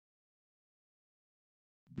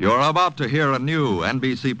You're about to hear a new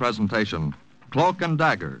NBC presentation, Cloak and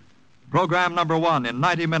Dagger, program number 1 in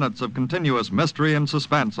 90 minutes of continuous mystery and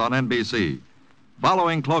suspense on NBC.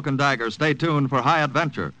 Following Cloak and Dagger, stay tuned for High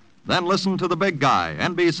Adventure. Then listen to The Big Guy,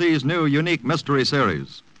 NBC's new unique mystery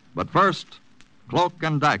series. But first, Cloak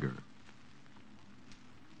and Dagger.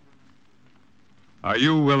 Are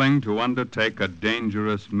you willing to undertake a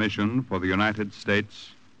dangerous mission for the United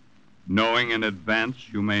States, knowing in advance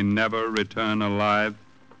you may never return alive?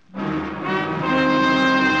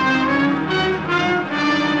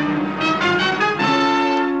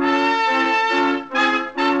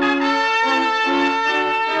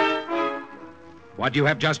 What you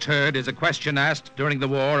have just heard is a question asked during the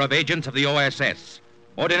war of agents of the OSS,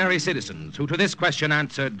 ordinary citizens who to this question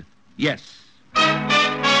answered, yes.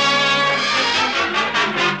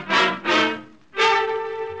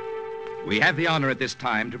 We have the honor at this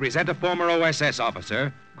time to present a former OSS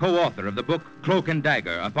officer, co-author of the book Cloak and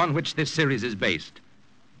Dagger, upon which this series is based,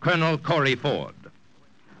 Colonel Corey Ford.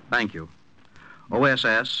 Thank you.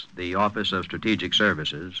 OSS, the Office of Strategic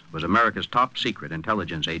Services, was America's top secret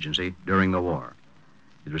intelligence agency during the war.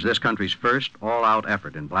 It was this country's first all-out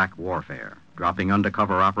effort in black warfare, dropping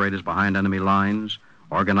undercover operators behind enemy lines,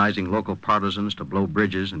 organizing local partisans to blow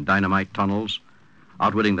bridges and dynamite tunnels,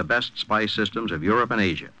 outwitting the best spy systems of Europe and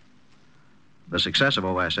Asia. The success of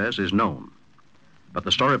OSS is known, but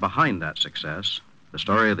the story behind that success, the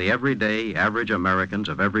story of the everyday, average Americans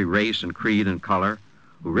of every race and creed and color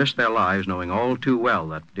who risked their lives knowing all too well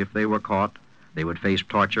that if they were caught, they would face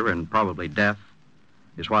torture and probably death,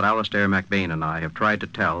 is what Alistair McBain and I have tried to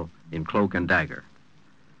tell in Cloak and Dagger.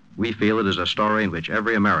 We feel it is a story in which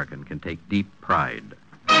every American can take deep pride.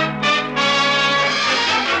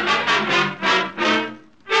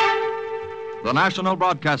 The National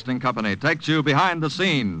Broadcasting Company takes you behind the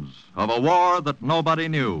scenes of a war that nobody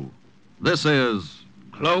knew. This is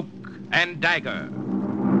Cloak and Dagger.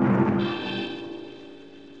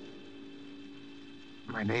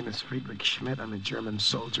 My name is Friedrich Schmidt. I'm a German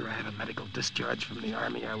soldier. I had a medical discharge from the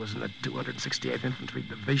Army. I was in the 268th Infantry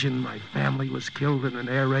Division. My family was killed in an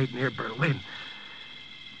air raid near Berlin.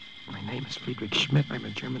 My name is Friedrich Schmidt. I'm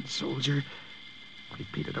a German soldier.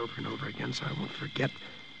 Repeat it over and over again so I won't forget.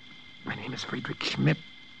 My name is Friedrich Schmidt.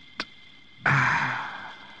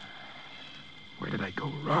 Where did I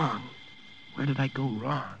go wrong? Where did I go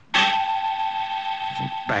wrong?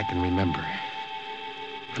 Think back and remember.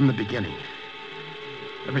 From the beginning.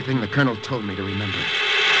 Everything the colonel told me to remember.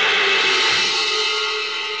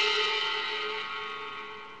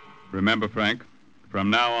 Remember, Frank, from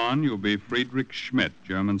now on you'll be Friedrich Schmidt,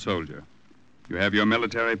 German soldier. You have your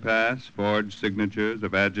military pass, forged signatures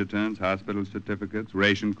of adjutants, hospital certificates,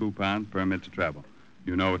 ration coupons, permit to travel.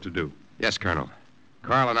 You know what to do. Yes, Colonel.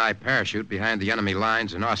 Carl and I parachute behind the enemy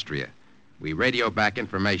lines in Austria. We radio back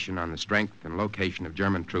information on the strength and location of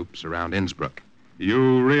German troops around Innsbruck.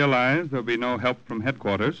 You realize there'll be no help from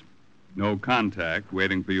headquarters, no contact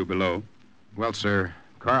waiting for you below. Well, sir,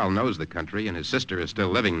 Carl knows the country, and his sister is still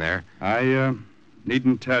living there. I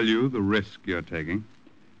needn't tell you the risk you're taking.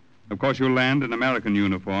 Of course, you'll land in American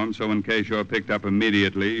uniform, so in case you're picked up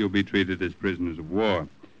immediately, you'll be treated as prisoners of war.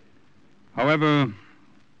 However,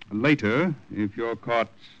 later, if you're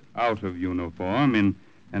caught out of uniform in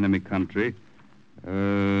enemy country...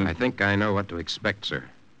 I think I know what to expect, sir.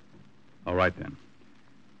 All right, then.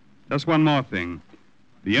 Just one more thing.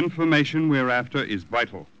 The information we're after is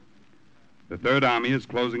vital. The Third Army is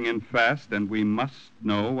closing in fast, and we must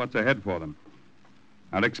know what's ahead for them.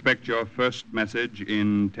 I'll expect your first message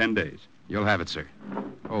in 10 days. You'll have it, sir.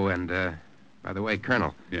 Oh, and, by the way,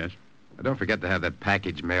 Colonel. Yes? Don't forget to have that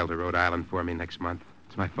package mailed to Rhode Island for me next month.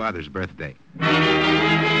 It's my father's birthday.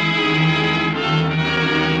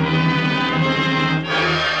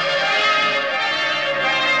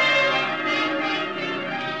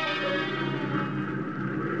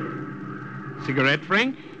 Cigarette,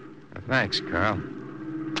 Frank? Thanks, Carl.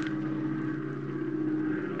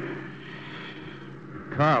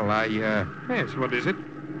 Carl, Yes, what is it?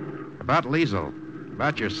 About Liesel.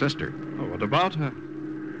 About your sister. Oh, what about her?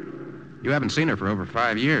 You haven't seen her for over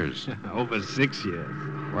 5 years. Over 6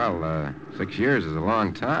 years. Well, 6 years is a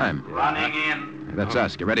long time. Running in. That's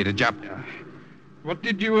us. Get ready to jump. What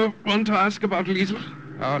did you want to ask about Liesel?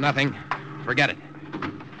 Oh, nothing. Forget it.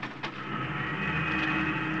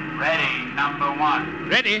 Ready, number 1.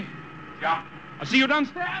 Ready? Jump. I'll see you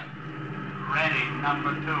downstairs. Ready,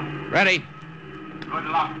 number 2. Ready. Good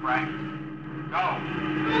luck, Frank. Go.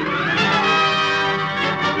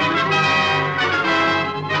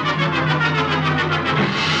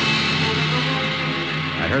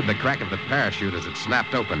 I heard the crack of the parachute as it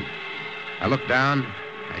snapped open. I looked down,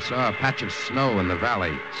 I saw a patch of snow in the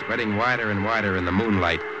valley, spreading wider and wider in the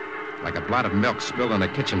moonlight, like a blot of milk spilled on a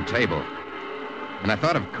kitchen table. And I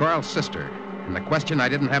thought of Carl's sister, and the question I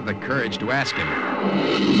didn't have the courage to ask him.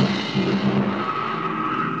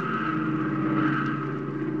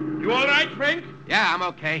 You all right, Frank? Yeah, I'm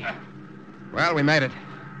okay. Well, we made it.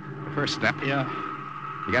 The first step. Yeah.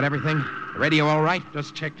 You got everything? The radio all right?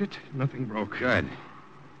 Just checked it. Nothing broke. Good.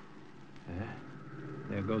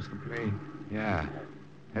 There goes the plane. Yeah.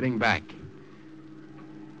 Heading back.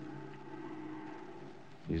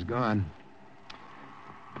 He's gone.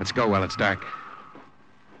 Let's go while it's dark.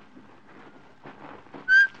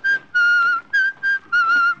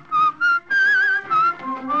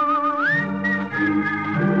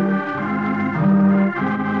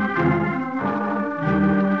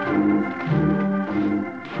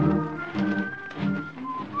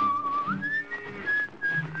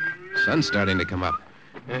 Sun's starting to come up.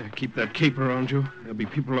 Yeah, keep that cape around you. There'll be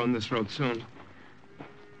people on this road soon.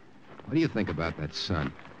 What do you think about that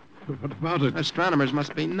sun? What about it? Astronomers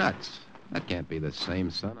must be nuts. That can't be the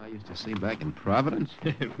same sun I used to see back in Providence.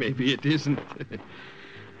 Maybe it isn't.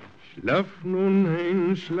 Schlaf nun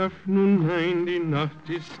ein, die Nacht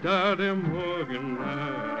ist da, der Morgen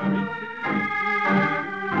naht.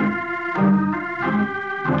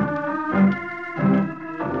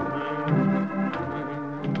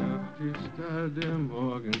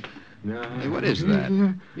 Hey, what is that?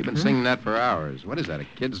 You've been singing that for hours. What is that, a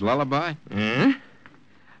kid's lullaby? Eh?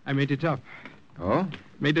 I made it up. Oh?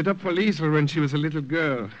 Made it up for Liesel when she was a little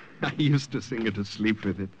girl. I used to sing her to sleep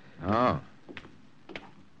with it. Oh.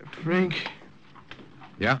 Frank.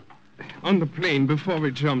 Yeah? On the plane, before we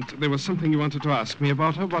jumped, there was something you wanted to ask me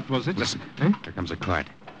about her. What was it? Listen. Eh? Here comes a cart.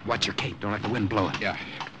 Watch your cape. Don't let the wind blow it. Yeah.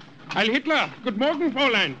 Heil Hitler. Good morning,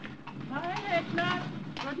 Fräulein. Heil Hitler.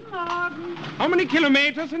 Guten Morgen. How many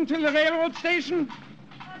kilometers until the railroad station?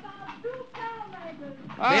 About 2 kilometers.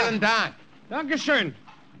 Feeling down. Dankeschön.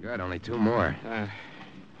 Good, only 2 more.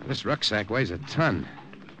 This rucksack weighs a ton.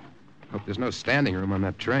 Hope there's no standing room on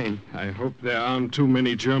that train. I hope there aren't too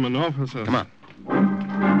many German officers. Come on.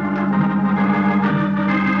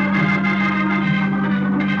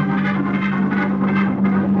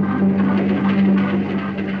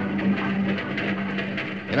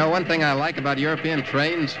 You know, one thing I like about European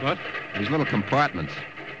trains? What? These little compartments.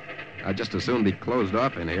 I'd just as soon be closed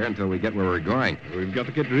off in here until we get where we're going. We've got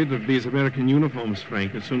to get rid of these American uniforms,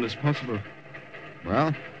 Frank, as soon as possible.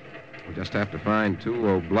 Well, we'll just have to find 2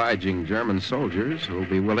 obliging German soldiers who'll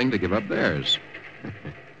be willing to give up theirs.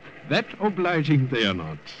 That obliging they are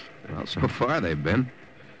not. Well, so far they've been.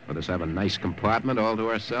 Let us have a nice compartment all to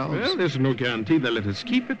ourselves. Well, there's no guarantee they'll let us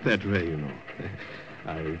keep it that way, you know.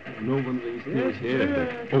 I know one of these things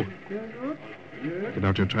here. Oh. Get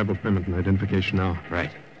out your tribal permit and identification now. Right.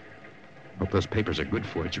 Hope those papers are good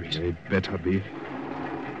forgeries. They better be.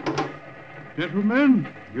 Gentlemen,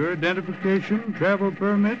 your identification, travel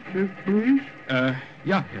permit, if please.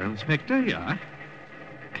 Yeah, Herr Inspector, yeah.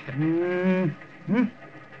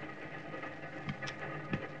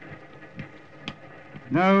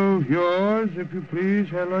 Now yours, if you please,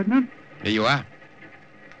 Herr Lieutenant. Here you are.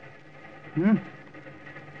 Yeah.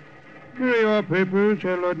 Here are your papers,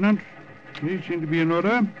 Herr Lieutenant. These seem to be in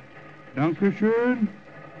order. Dankeschön.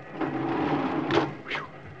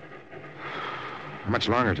 How much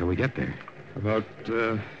longer till we get there? About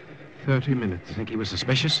 30 minutes. You think he was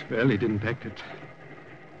suspicious? Well, he didn't act it.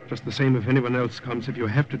 Just the same if anyone else comes. If you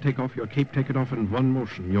have to take off your cape, take it off in one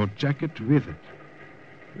motion. Your jacket with it.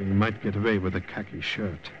 We might get away with a khaki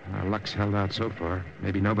shirt. Our luck's held out so far.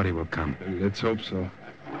 Maybe nobody will come. Let's hope so.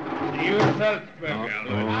 See you, Salzburg,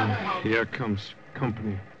 Here comes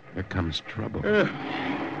company. Here comes trouble.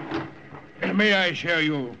 May I share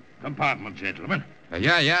your compartment, gentlemen?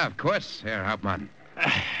 Yeah, of course, Herr Hauptmann.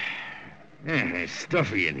 It's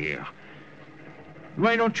stuffy in here.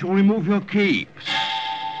 Why don't you remove your capes?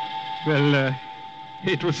 Well,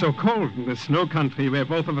 it was so cold in the snow country. We're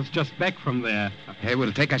both of us just back from there. It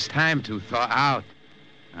will take us time to thaw out.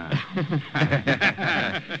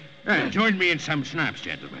 Join me in some schnapps,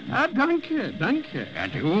 gentlemen. Danke.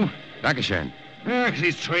 And you? Dankeschön.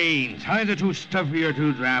 These trains, either too stuffy or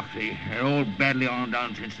too drafty. They're all badly on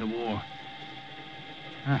down since the war.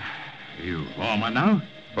 Are you warmer now?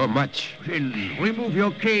 Oh, much. Then remove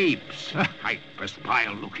your capes. I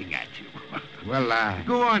perspire looking at you. Well,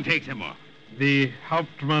 Go on, take them off. The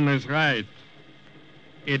Hauptmann is right.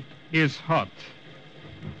 It is hot.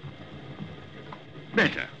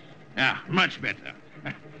 Better. Yeah, much better.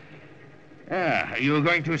 Are you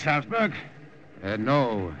going to Salzburg?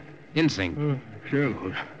 no, Insing.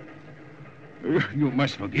 Sure. You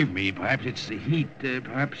must forgive me. Perhaps it's the heat,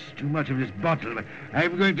 perhaps too much of this bottle. But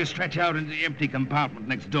I'm going to stretch out in the empty compartment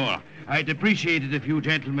next door. I'd appreciate it if you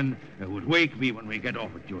gentlemen would wake me when we get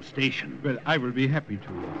off at your station. Well, I will be happy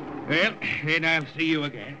to. Well, then I'll see you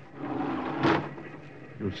again.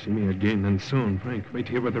 You'll see me again and soon, Frank. Wait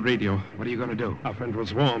here with the radio. What are you going to do? Our friend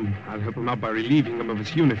was warm. I'll help him out by relieving him of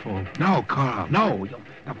his uniform. No, Carl, no.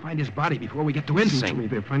 They'll find his body before we get to Seems to Insing. me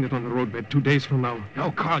they'll find it on the roadbed 2 days from now.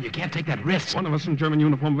 No, Carl, you can't take that risk. One of us in German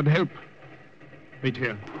uniform would help. Wait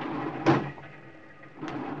here.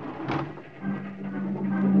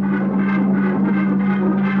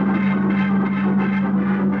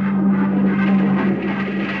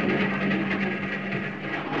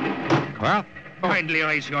 Carl? Kindly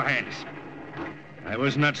raise your hands. I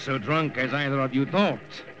was not so drunk as either of you thought.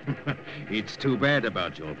 It's too bad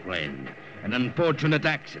about your friend. An unfortunate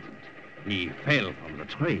accident. He fell from the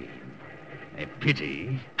train. A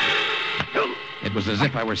pity. It was as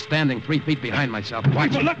if I were standing 3 feet behind myself,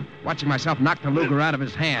 watching myself knock the Luger out of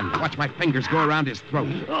his hand, watch my fingers go around his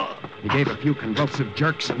throat. He gave a few convulsive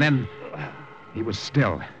jerks, and then he was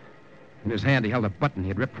still. In his hand, he held a button he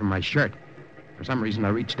had ripped from my shirt. For some reason, I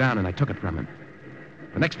reached down and I took it from him.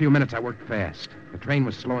 The next few minutes, I worked fast. The train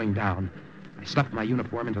was slowing down. I stuffed my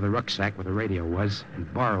uniform into the rucksack where the radio was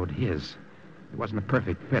and borrowed his. It wasn't a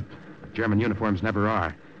perfect fit. German uniforms never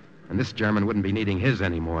are. And this German wouldn't be needing his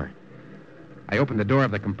anymore. I opened the door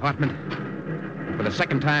of the compartment, and for the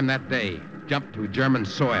second time that day, jumped to German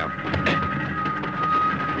soil.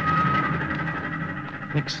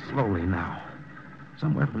 Think slowly now.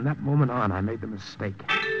 Somewhere from that moment on, I made the mistake.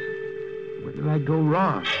 Where did I go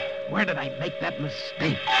wrong? Where did I make that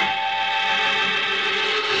mistake?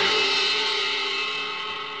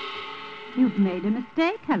 You've made a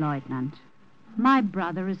mistake, Herr Leutnant. My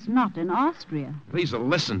brother is not in Austria. Please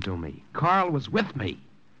listen to me. Carl was with me.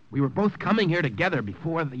 We were both coming here together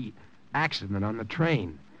before the accident on the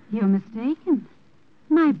train. You're mistaken.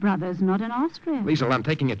 My brother's not in Austria. Liesel, I'm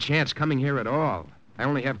taking a chance coming here at all. I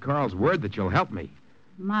only have Carl's word that you'll help me.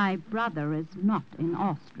 My brother is not in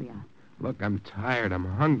Austria. Look, I'm tired. I'm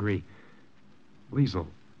hungry. Liesel,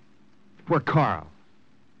 for Carl.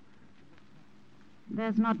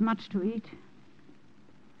 There's not much to eat.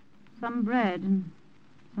 Some bread and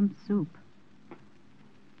some soup.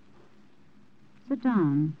 Sit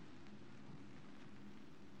down.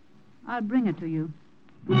 I'll bring it to you.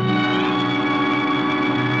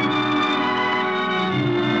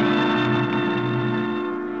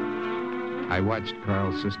 I watched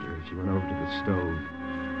Carl's sister as she went over to the stove.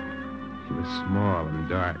 She was small and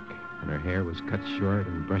dark, and her hair was cut short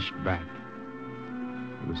and brushed back.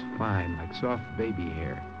 It was fine, like soft baby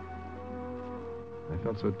hair. I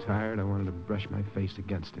felt so tired I wanted to brush my face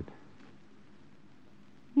against it.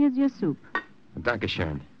 Here's your soup.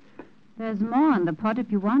 Dankeschön. There's more in the pot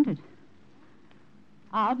if you want it.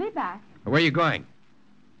 I'll be back. Where are you going?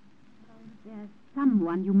 There's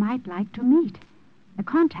someone you might like to meet. A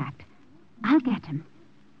contact. I'll get him.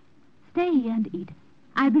 Stay here and eat.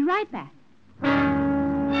 I'll be right back.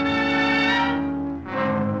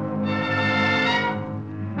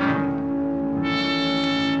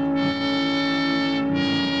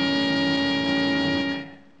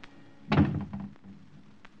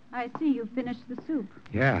 I see you finished the soup.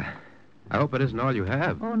 Yeah. I hope it isn't all you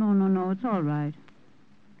have. Oh, no. It's all right.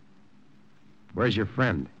 Where's your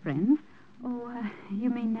friend? Friend? Oh, you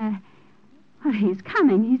mean, well, he's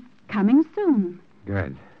coming. He's coming soon.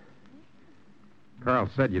 Good. Carl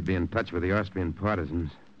said you'd be in touch with the Austrian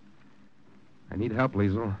partisans. I need help,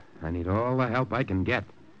 Liesel. I need all the help I can get.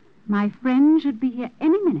 My friend should be here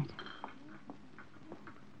any minute.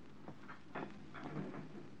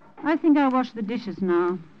 I think I'll wash the dishes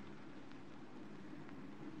now.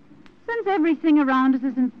 Since everything around us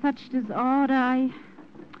is in such disorder, I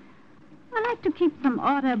like to keep some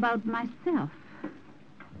order about myself.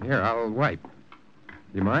 Here, I'll wipe. Do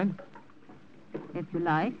you mind? If you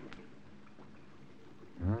like.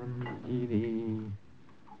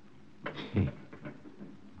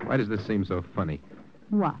 Why does this seem so funny?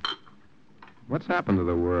 What? What's happened to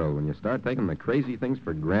the world when you start taking the crazy things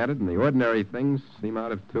for granted and the ordinary things seem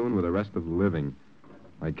out of tune with the rest of living?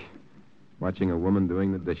 Like watching a woman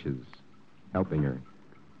doing the dishes, helping her.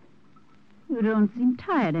 You don't seem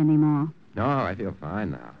tired anymore. No, I feel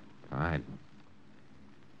fine now. Fine.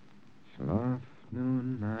 Schlaf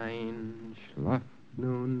nun ein,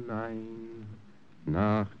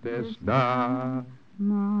 Nacht ist da.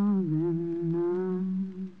 Morgen.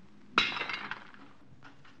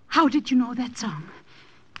 How did you know that song?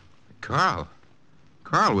 Carl.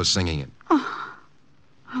 Carl was singing it. Oh,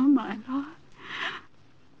 my Lord.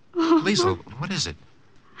 Oh, Liesel, what is it?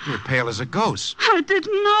 You're pale as a ghost. I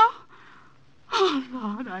didn't know. Oh,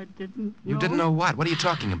 Lord, I didn't know. You didn't know what? What are you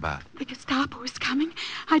talking about? The Gestapo is coming.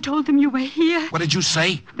 I told them you were here. What did you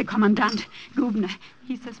say? The Commandant, Gubner,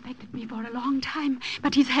 he suspected me for a long time,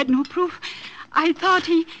 but he's had no proof. I thought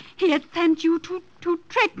he had sent you to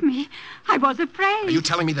trick me. I was afraid. Are you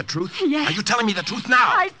telling me the truth? Yes. Are you telling me the truth now?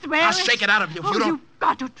 I swear I'll it. shake it out of you if you don't... You've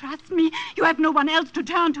got to trust me. You have no one else to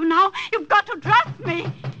turn to now. You've got to trust me.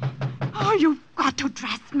 Oh, you've got to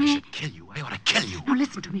trust me. I should kill you. I ought to kill you. Now,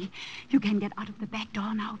 listen to me. You can get out of the back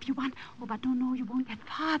door now if you want. Oh, but no, you won't get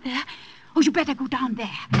far there. Oh, you better go down there,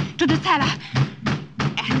 to the cellar.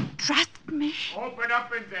 And trust me. Open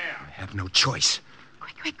up in there. I have no choice.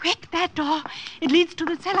 Quick, that door. It leads to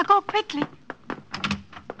the cellar. Go quickly.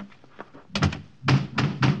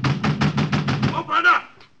 Open up!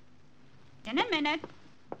 In a minute.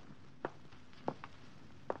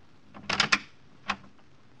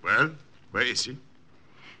 Well, where is he?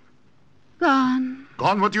 Gone.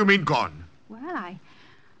 Gone? What do you mean gone? Well,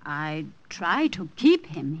 I tried to keep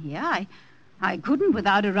him here. I couldn't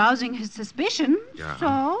without arousing his suspicion. Yeah. So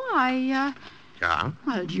I, Yeah?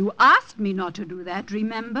 Well, you asked me not to do that,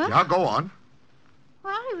 remember? Yeah, go on.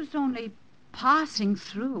 Well, he was only passing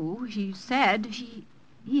through. He said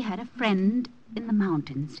he had a friend in the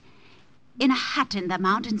mountains. In a hut in the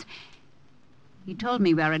mountains. He told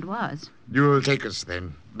me where it was. You'll take us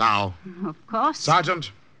then. Now. Of course.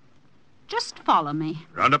 Sergeant, Just follow me.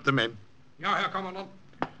 round up the men. Ja, Herr Kommandant.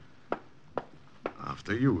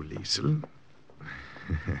 After you, Liesel.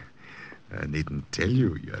 I needn't tell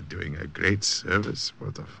you, you're doing a great service for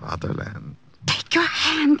the fatherland. Take your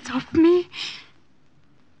hands off me.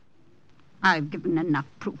 I've given enough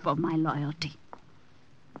proof of my loyalty.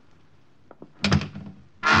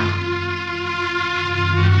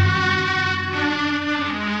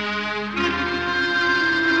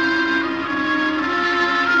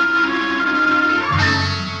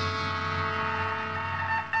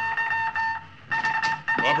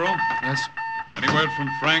 Corporal, Yes? any word from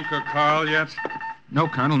Frank or Carl yet? No,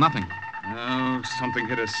 Colonel, nothing. No, something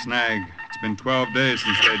hit a snag. It's been 12 days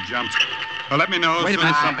since they jumped. Well, let me know as Wait a soon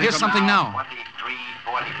as minute. something Here's comes- something now.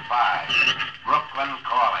 2345. Brooklyn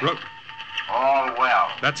calling. Brook, All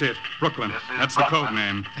well. that's it. Brooklyn. This is That's the code Brooklyn.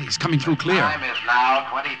 name. Hey, he's coming through clear. Time is now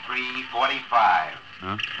 2345.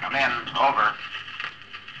 Huh? Come in. Over.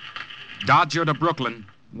 Dodger to Brooklyn.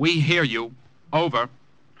 We hear you. Over.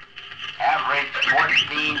 Average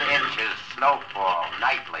 14 inches snowfall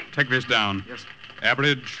nightly. Take this down. Yes.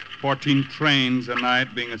 Average 14 trains a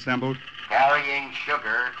night being assembled, Carrying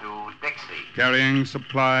sugar to Dixie. carrying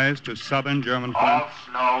supplies to southern German All front.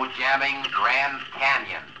 snow jamming Grand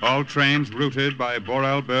Canyon. All trains routed by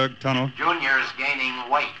Vorarlberg Tunnel. Juniors gaining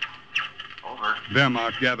weight. Over.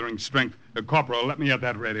 Wehrmacht gathering strength. Corporal, let me have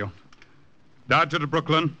that radio. Dodger to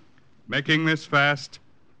Brooklyn. Making this fast.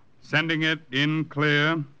 Sending it in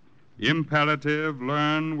clear. Imperative,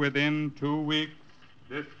 learn within 2 weeks.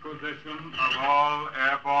 Disposition of all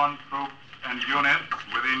airborne troops and units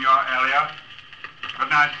within your area. Good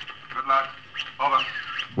night. Good luck. Over.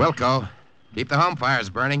 Wilco, keep the home fires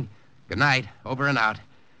burning. Good night. Over and out.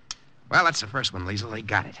 Well, that's the first one, Liesel. They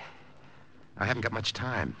got it. I haven't got much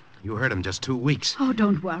time. You heard him just 2 weeks. Oh,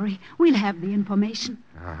 don't worry. We'll have the information.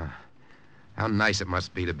 How nice it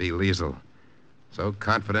must be to be Liesel. So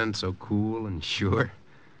confident, so cool and sure.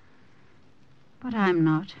 But I'm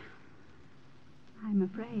not. I'm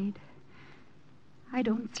afraid. I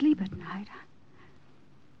don't sleep at night.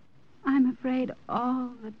 I'm afraid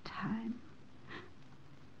all the time.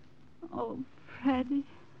 Oh, Freddie.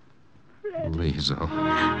 Liesel.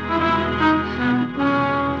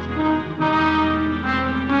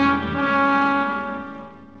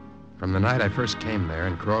 From the night I first came there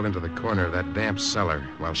and crawled into the corner of that damp cellar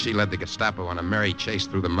while she led the Gestapo on a merry chase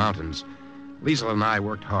through the mountains, Liesel and I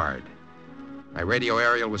worked hard. My radio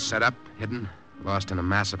aerial was set up, hidden, lost in a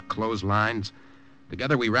mass of clotheslines.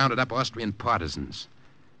 Together we rounded up Austrian partisans.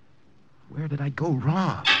 Where did I go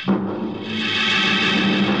wrong?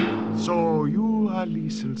 So you are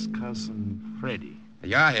Liesel's cousin, Freddy.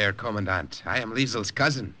 Ja, Herr Kommandant. I am Liesel's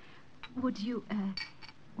cousin. Would you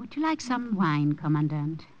like some wine,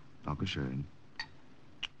 Commandant? Dankeschön.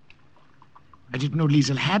 I didn't know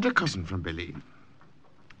Liesel had a cousin from Berlin.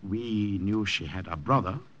 We knew she had a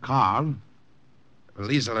brother, Karl.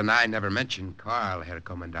 Liesel and I never mentioned Karl, Herr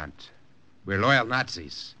Kommandant. We're loyal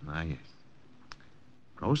Nazis. Ah, yes.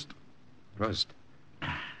 Prost. Prost.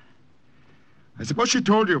 I suppose she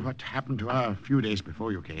told you what happened to her a few days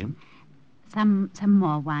before you came. Some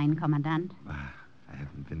more wine, Commandant. I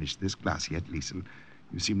haven't finished this glass yet, Liesel.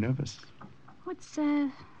 You seem nervous. It's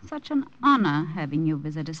such an honor having you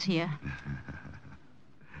visit us here.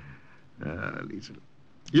 Liesel.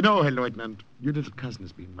 You know, Herr Lieutenant, your little cousin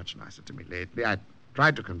has been much nicer to me lately. I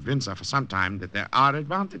tried to convince her for some time that there are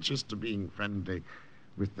advantages to being friendly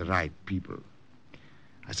with the right people.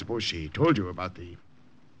 I suppose she told you about the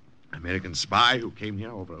American spy who came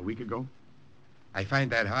here over a week ago? I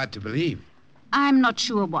find that hard to believe. I'm not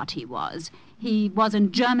sure what he was. He was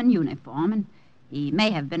in German uniform, and he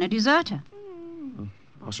may have been a deserter.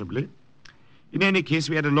 Possibly. In any case,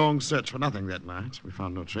 we had a long search for nothing that night. We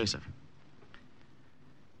found no trace of him.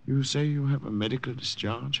 You say you have a medical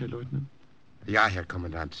discharge, Herr Lieutenant? Ja, Herr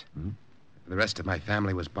Kommandant. The rest of my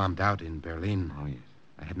family was bombed out in Berlin. Oh, yes.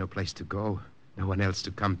 I had no place to go, no one else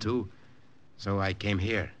to come to, so I came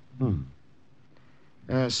here.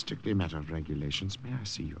 Strictly a matter of regulations. May I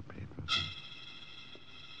see your papers?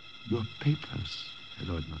 Your papers, Herr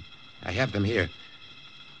Lieutenant. I have them here.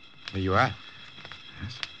 Here you are.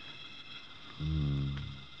 Yes.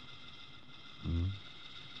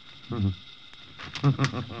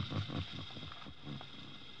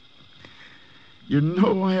 You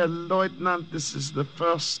know, Herr Lieutenant, this is the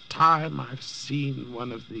first time I've seen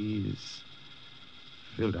one of these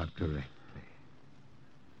filled out correctly.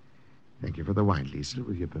 Thank you for the wine, Liesel.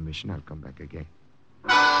 With your permission, I'll come back again.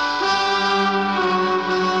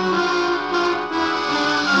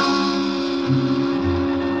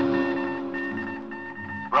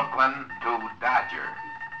 Brooklyn to Dodger.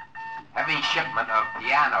 Heavy shipment of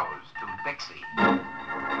pianos to Dixie.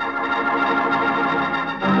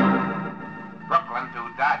 Brooklyn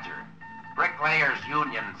to Dodger. Bricklayers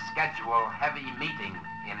Union schedule heavy meeting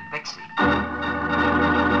in Dixie.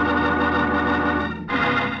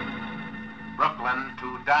 Brooklyn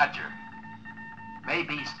to Dodger.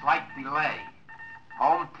 Maybe slight delay.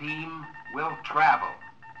 Home team will travel.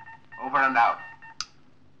 Over and out.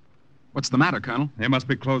 What's the matter, Colonel? They must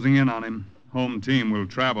be closing in on him. Home team will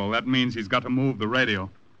travel. That means he's got to move the radio.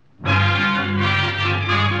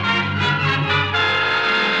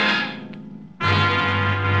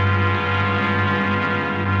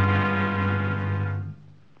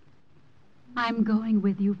 I'm going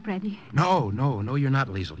with you, Freddie. No, you're not,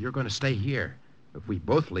 Liesel. You're going to stay here. If we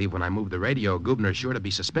both leave when I move the radio, Gubner's sure to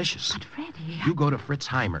be suspicious. But, Freddie... You go to Fritz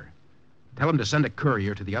Heimer. Tell him to send a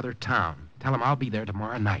courier to the other town. Tell him I'll be there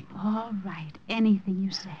tomorrow night. All right. Anything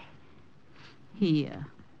you say. Here.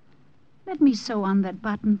 Let me sew on that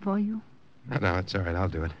button for you. No, it's all right. I'll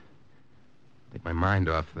do it. Take my mind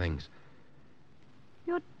off things.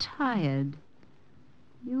 You're tired.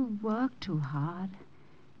 You work too hard.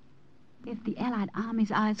 If the Allied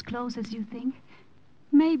Army's eyes close as you think,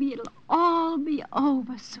 maybe it'll all be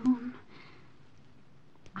over soon.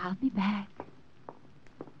 I'll be back.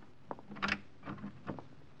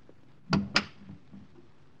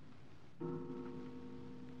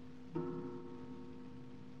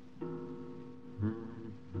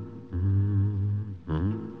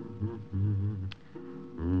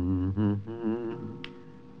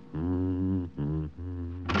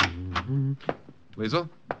 Liesel?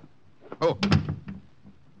 Oh.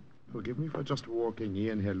 Forgive me for just walking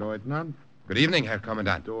in, Herr Lieutenant. Good evening, Herr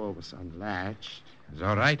Kommandant. The door was unlatched. It's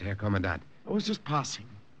all right, Herr Kommandant. I was just passing.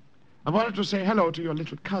 I wanted to say hello to your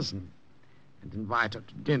little cousin and invite her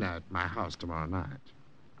to dinner at my house tomorrow night.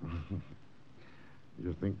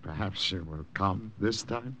 You think perhaps she will come this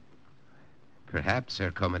time? Perhaps,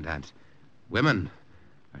 Herr Kommandant. Women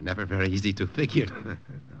are never very easy to figure.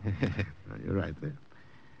 No, you're right there.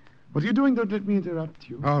 What are you doing? Don't let me interrupt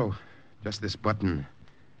you. Oh, just this button.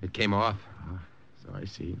 It came off. So I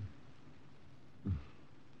see.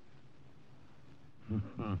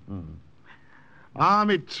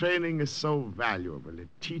 Army training is so valuable. It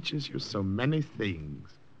teaches you so many things,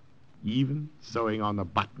 even sewing on a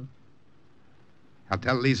button. I'll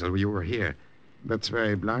tell Liesel you were here. That's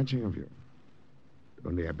very obliging of you.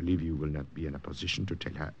 Only I believe you will not be in a position to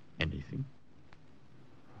tell her anything.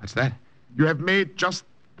 What's that? You have made just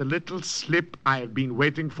the little slip I have been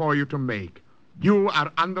waiting for you to make. You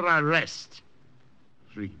are under arrest.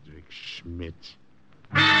 Friedrich Schmidt.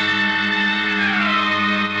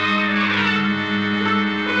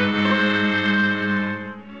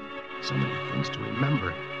 So many things to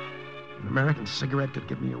remember. An American cigarette could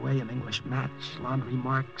give me away, an English match, laundry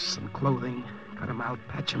marks, and clothing. Cut 'em out,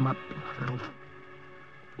 patch 'em up, little...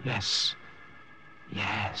 Yes.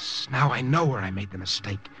 Now I know where I made the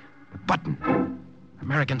mistake. The button.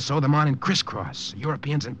 Americans sew them on in crisscross.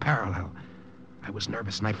 Europeans in parallel. I was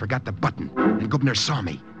nervous and I forgot the button. And Gubner saw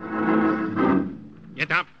me. Get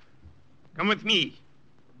up. Come with me.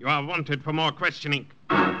 You are wanted for more questioning.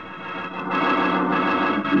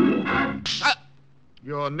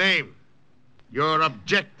 Your name. Your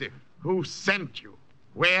objective. Who sent you?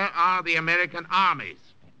 Where are the American armies?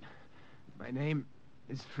 My name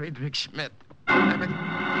is Friedrich Schmidt.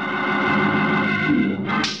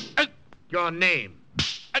 Your name.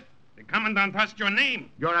 The Commandant asked your name.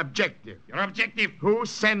 Your objective. Your objective. Who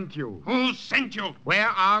sent you? Who sent you? Where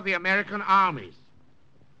are the American armies?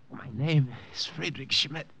 My name is Friedrich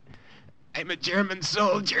Schmidt. I'm a German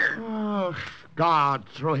soldier. Oh, God,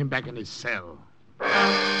 throw him back in his cell.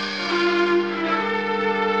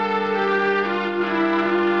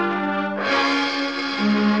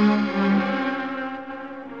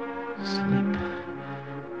 Sleep.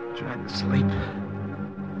 Trying to sleep.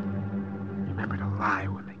 Remember to lie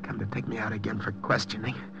when they come to take me out again for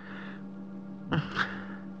questioning. I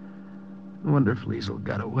wonder if Liesel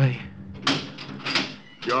got away.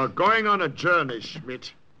 You're going on a journey,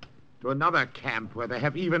 Schmidt, to another camp where they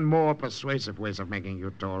have even more persuasive ways of making you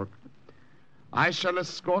talk. I shall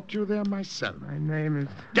escort you there myself. My name is...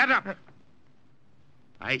 Get up!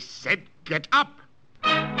 I said get up!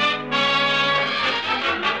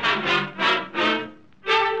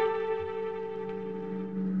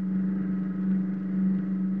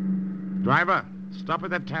 Driver, stop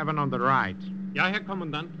at that tavern on the right. Ja, Herr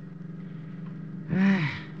Kommandant.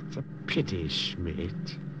 It's a pity,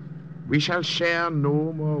 Schmidt. We shall share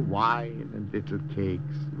no more wine and little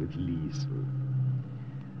cakes with Liesel.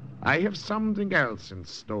 I have something else in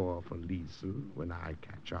store for Liesel when I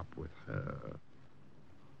catch up with her.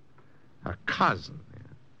 Her cousin.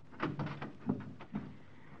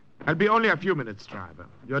 I'll be only a few minutes, driver.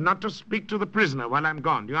 You're not to speak to the prisoner while I'm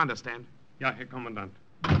gone. Do you understand? Ja, Herr Kommandant.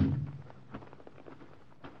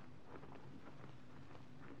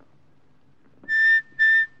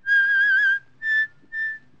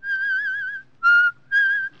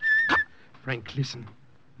 Frank, listen.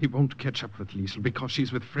 He won't catch up with Liesel because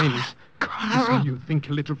she's with friends. Carl! Listen, you think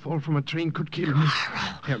a little fall from a train could kill me?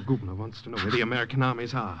 Herr Gubner wants to know where the American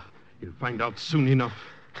armies are. He'll find out soon enough.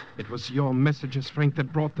 It was your messages, Frank,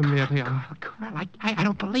 that brought them where they are. Carl, I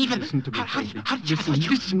don't believe it. Listen to me, Frankie.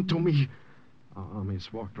 Listen to me. Our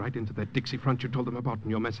armies walked right into that Dixie front you told them about in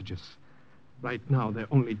your messages. Right now, they're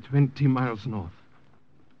only 20 miles north.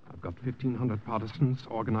 I've got 1,500 partisans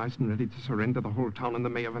organized and ready to surrender the whole town and the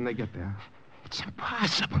mayor when they get there. It's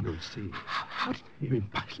impossible. You'll see. How did...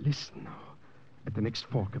 Listen now. At the next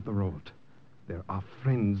fork of the road, there are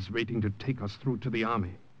friends waiting to take us through to the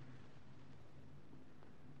army.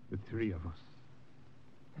 The three of us.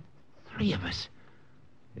 3 of us?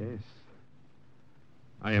 Yes.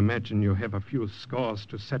 I imagine you have a few scores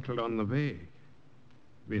to settle on the way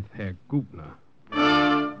with Herr Gubner.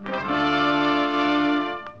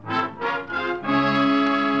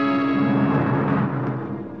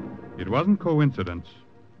 It wasn't coincidence,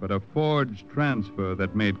 but a forged transfer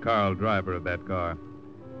that made Carl driver of that car.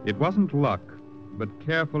 It wasn't luck, but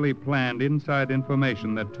carefully planned inside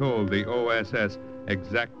information that told the OSS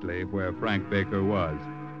exactly where Frank Baker was.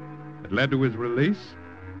 It led to his release,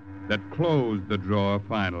 that closed the drawer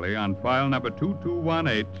finally on file number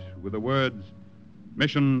 2218 with the words,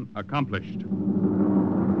 "Mission accomplished."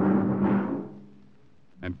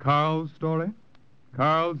 And Carl's story?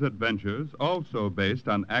 Carl's adventures, also based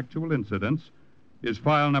on actual incidents, is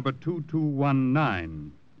file number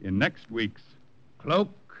 2219 in next week's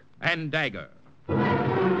Cloak and Dagger.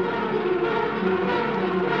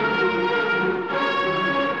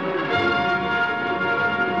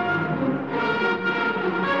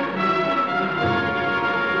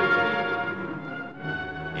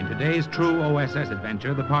 In today's true OSS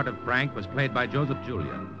adventure, the part of Frank was played by Joseph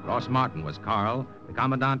Julian. Ross Martin was Carl, the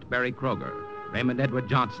Commandant Barry Kroger. Raymond Edward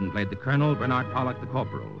Johnson played the Colonel, Bernard Pollock the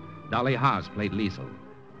Corporal. Dolly Haas played Liesel.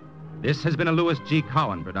 This has been a Louis G.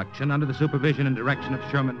 Cowan production under the supervision and direction of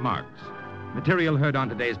Sherman Marks. Material heard on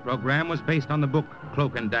today's program was based on the book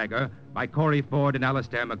Cloak and Dagger by Corey Ford and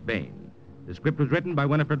Alastair McBain. The script was written by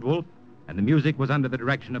Winifred Wolfe, and the music was under the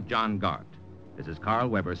direction of John Gart. This is Carl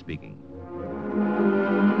Weber speaking.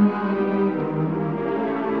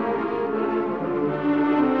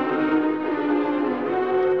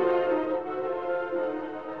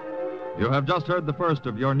 You have just heard the first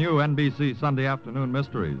of your new NBC Sunday afternoon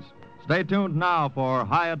mysteries. Stay tuned now for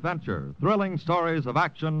High Adventure, thrilling stories of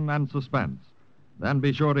action and suspense. Then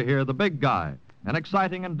be sure to hear The Big Guy, an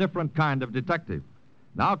exciting and different kind of detective.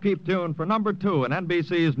 Now keep tuned for number 2 in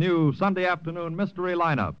NBC's new Sunday afternoon mystery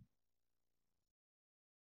lineup.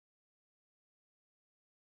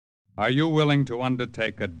 Are you willing to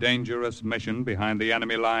undertake a dangerous mission behind the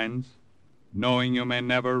enemy lines, knowing you may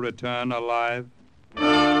never return alive?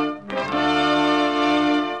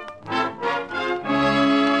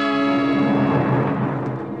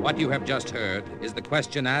 What you have just heard is the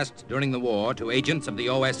question asked during the war to agents of the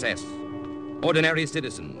OSS. Ordinary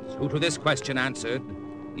citizens who to this question answered,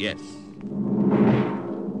 yes.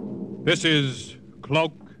 This is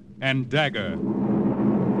Cloak and Dagger.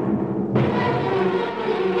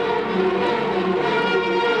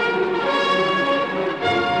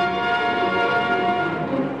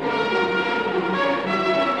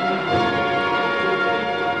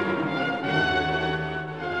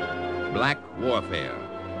 Black warfare,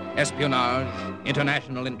 espionage,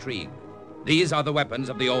 international intrigue. These are the weapons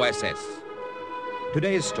of the OSS.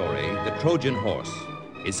 Today's story, The Trojan Horse,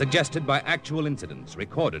 is suggested by actual incidents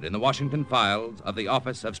recorded in the Washington files of the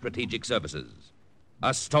Office of Strategic Services.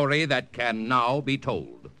 A story that can now be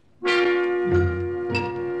told.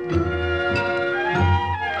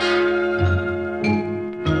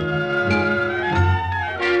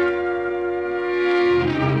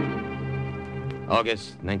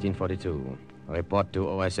 August 1942. Report to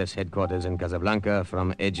OSS headquarters in Casablanca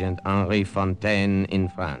from Agent Henri Fontaine in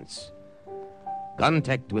France.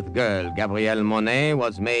 Contact with girl Gabrielle Monet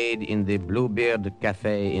was made in the Bluebeard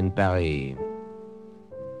Café in Paris.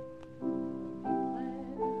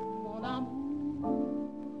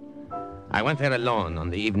 I went there alone on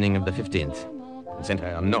the evening of the 15th and sent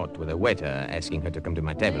her a note with a waiter asking her to come to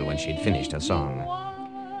my table when she'd finished her song.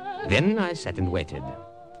 Then I sat and waited.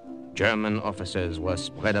 German officers were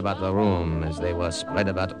spread about the room as they were spread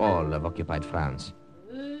about all of occupied France.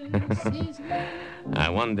 I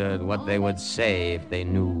wondered what they would say if they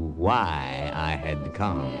knew why I had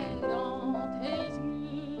come.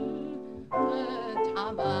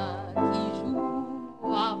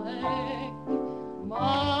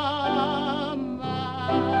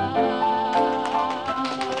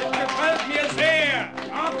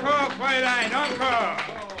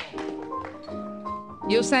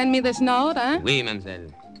 You send me this note, eh? Oui, mademoiselle.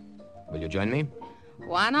 Will you join me?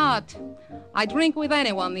 Why not? I drink with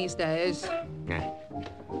anyone these days.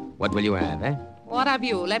 What will you have, eh? What have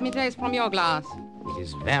you? Let me taste from your glass. It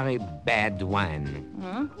is very bad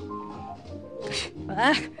wine.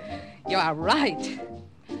 Huh? You are right.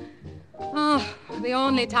 Oh, the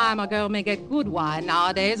only time a girl may get good wine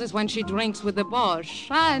nowadays is when she drinks with the Boche.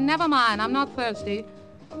 Never mind, I'm not thirsty.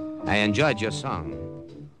 I enjoyed your song.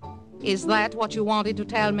 Is that what you wanted to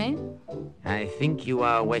tell me? I think you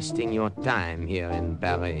are wasting your time here in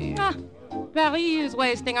Paris. Paris is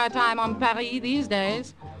wasting our time on Paris these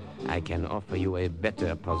days. I can offer you a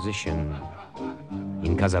better position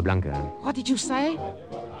in Casablanca. What did you say?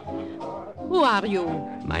 Who are you?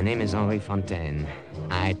 My name is Henri Fontaine.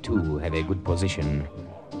 I, too, have a good position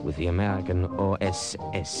with the American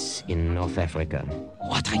OSS in North Africa.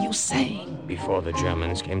 What are you saying? Before the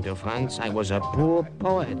Germans came to France, I was a poor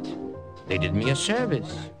poet. They did me a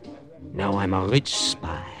service. Now I'm a rich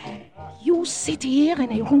spy. You sit here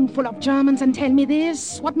in a room full of Germans and tell me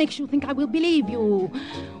this? What makes you think I will believe you?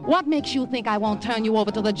 What makes you think I won't turn you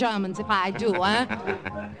over to the Germans if I do, eh?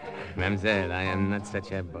 Mademoiselle, I am not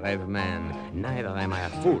such a brave man. Neither am I a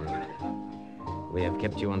fool. We have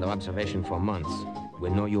kept you under observation for months. We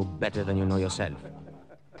know you better than you know yourself.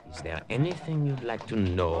 Is there anything you'd like to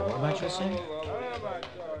know about yourself?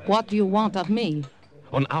 What do you want of me?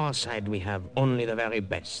 On our side, we have only the very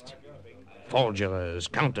best. Forgers,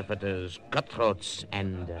 counterfeiters, cutthroats,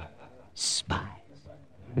 and spies.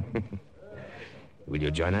 Will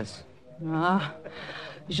you join us?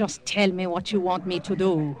 Just tell me what you want me to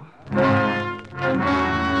do.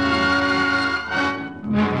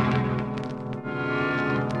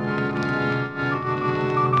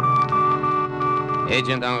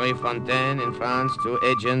 Agent Henri Fontaine in France to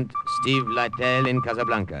Agent Steve Lytle in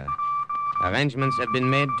Casablanca. Arrangements have been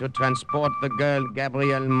made to transport the girl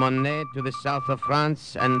Gabrielle Monet to the south of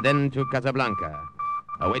France and then to Casablanca.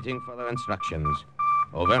 Awaiting further instructions.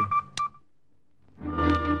 Over.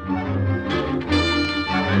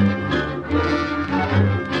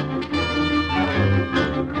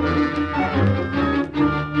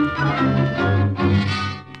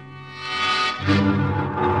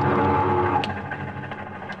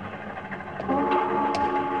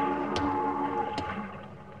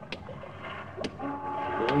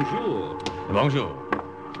 Bonjour. Bonjour.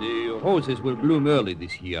 The roses will bloom early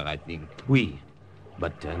this year, I think. Oui,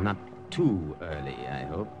 but not too early, I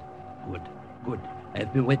hope. Good, good.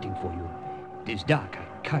 I've been waiting for you. It is dark.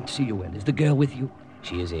 I can't see you well. Is the girl with you?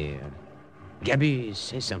 She is here. Gabby,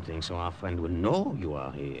 say something so our friend will know you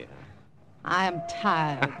are here. I am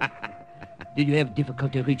tired. Did you have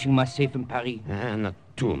difficulty reaching my safe in Paris? Not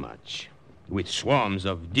too much. With swarms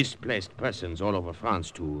of displaced persons all over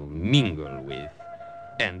France to mingle with,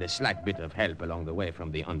 and a slight bit of help along the way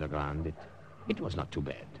from the underground, it was not too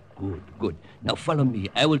bad. Good, good. Now follow me.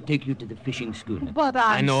 I will take you to the fishing schooner. But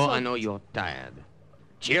I know you're tired.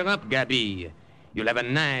 Cheer up, Gabby. You'll have a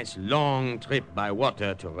nice long trip by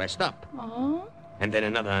water to rest up. Oh? And then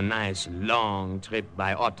another nice long trip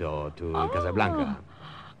by auto to Casablanca.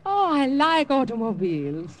 Oh, I like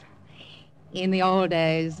automobiles. In the old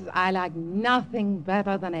days, I liked nothing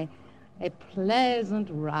better than a pleasant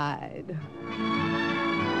ride.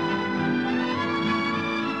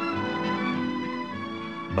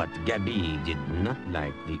 But Gabby did not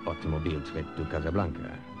like the automobile trip to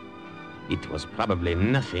Casablanca. It was probably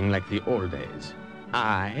nothing like the old days.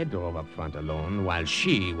 I drove up front alone while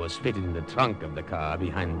she was fitted in the trunk of the car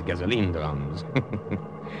behind gasoline drums.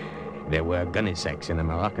 There were gunny sacks and a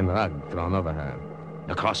Moroccan rug thrown over her.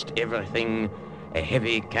 Across everything, a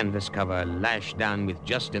heavy canvas cover lashed down with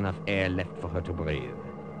just enough air left for her to breathe.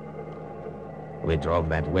 We drove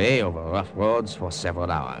that way over rough roads for several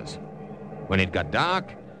hours. When it got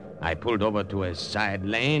dark, I pulled over to a side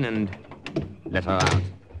lane and let her out.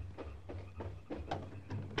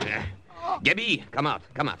 Gabby, come out.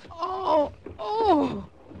 Oh,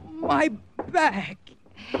 my back.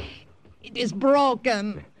 It is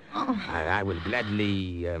broken. I will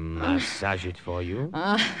gladly massage it for you.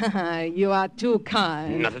 You are too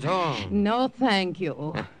kind. Not at all. No, thank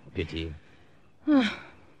you. Pity.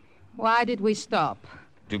 Why did we stop?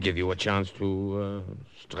 To give you a chance to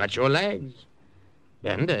stretch your legs.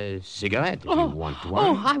 And a cigarette if you want one.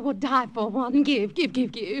 Oh, I would die for one. Give.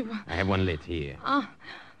 I have one lit here.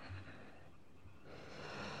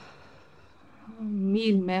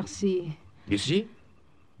 Mille merci. You see?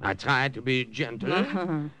 I try to be gentle.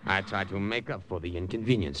 I try to make up for the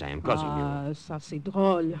inconvenience I am causing you. Ça c'est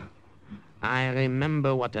drôle. I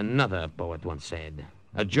remember what another poet once said.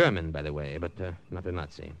 A German, by the way, but not a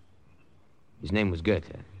Nazi. His name was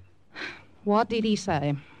Goethe. What did he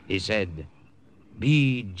say? He said,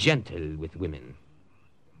 be gentle with women.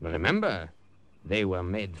 Remember, they were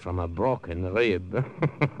made from a broken rib.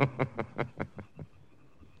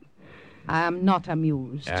 I am not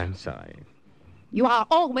amused. I'm sorry. You are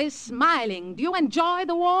always smiling. Do you enjoy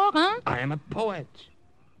the war, huh? I am a poet.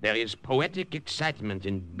 There is poetic excitement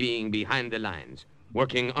in being behind the lines,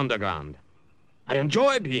 working underground. I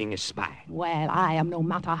enjoy being a spy. Well, I am no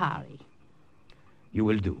Mata Hari. You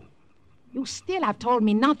will do. You still have told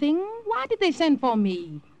me nothing. Why did they send for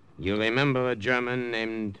me? You remember a German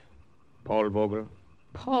named Paul Vogel?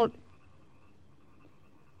 Paul...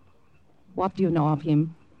 What do you know of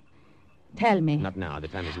him? Tell me. Not now. The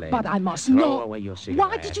time is late. But I must Throw know. away your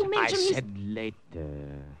cigarette. Why did you mention I his... said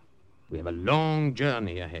later. We have a long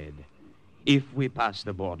journey ahead. If we pass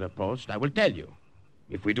the border post, I will tell you.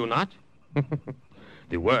 If we do not,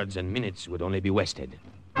 the words and minutes would only be wasted.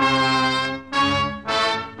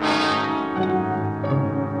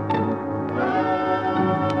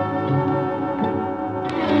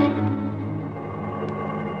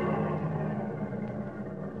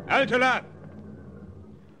 Altola!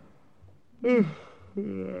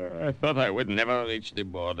 I thought I would never reach the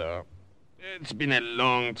border. It's been a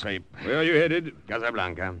long trip. Where are you headed?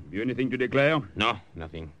 Casablanca. You anything to declare? No,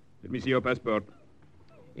 nothing. Let me see your passport.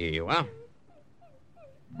 Here you are.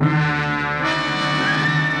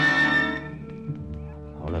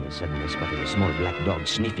 All of a sudden, I spotted a small black dog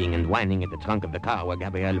sniffing and whining at the trunk of the car where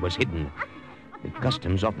Gabriel was hidden. The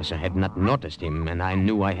customs officer had not noticed him, and I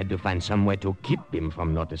knew I had to find some way to keep him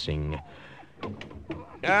from noticing.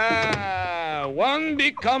 One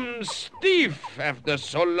becomes stiff after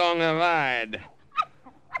so long a ride.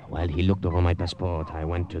 While he looked over my passport, I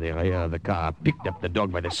went to the rear of the car, picked up the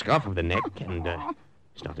dog by the scruff of the neck, and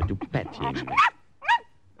started to pet him.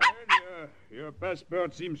 Your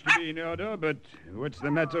passport seems to be in order, but what's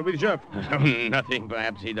the matter with Jeff? Oh, nothing.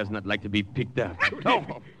 Perhaps he does not like to be picked up.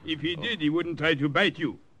 No. If he did, he wouldn't try to bite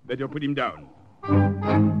you. Better put him down.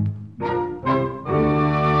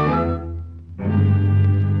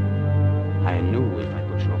 I knew if I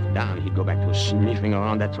put Jeff down, he'd go back to sniffing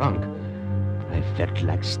around that trunk. I felt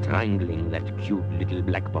like strangling that cute little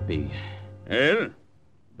black puppy. Well,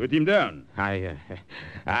 put him down. I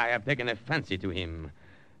have taken a fancy to him.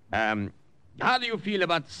 How do you feel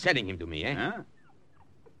about selling him to me, eh? Huh?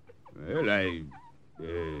 Well,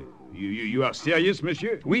 you are serious,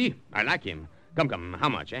 monsieur? Oui, I like him. Come, how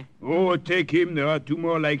much, eh? Oh, take him. There are two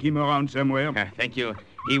more like him around somewhere. Thank you.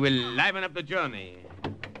 He will liven up the journey.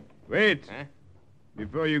 Wait. Huh?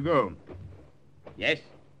 Before you go. Yes?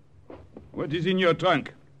 What is in your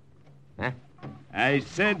trunk? Huh? I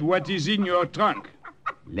said, what is in your trunk?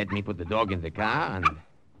 Let me put the dog in the car, and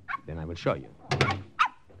then I will show you.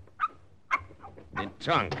 The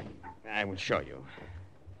trunk, I will show you.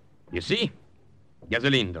 You see?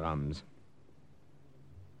 Gasoline drums.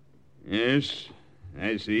 Yes,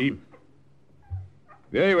 I see.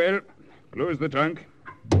 Very well. Close the trunk.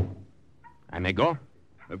 I may go?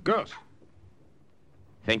 Of course.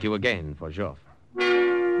 Thank you again for Joffre.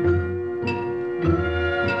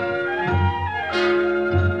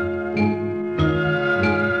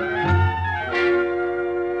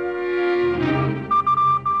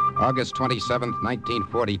 August 27th,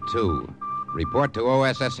 1942. Report to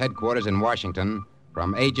OSS headquarters in Washington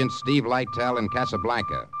from Agent Steve Lytle in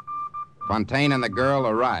Casablanca. Fontaine and the girl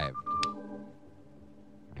arrived.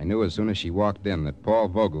 I knew as soon as she walked in that Paul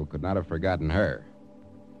Vogel could not have forgotten her.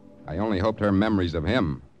 I only hoped her memories of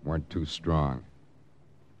him weren't too strong.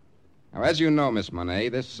 Now, as you know, Miss Monet,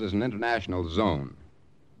 this is an international zone.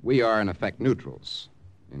 We are, in effect, neutrals.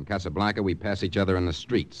 In Casablanca, we pass each other in the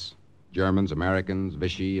streets. Germans, Americans,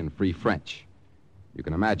 Vichy, and Free French. You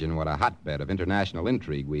can imagine what a hotbed of international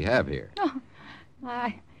intrigue we have here.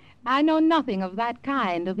 Oh, I know nothing of that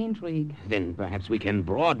kind of intrigue. Then perhaps we can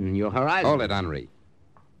broaden your horizon. Hold it, Henri.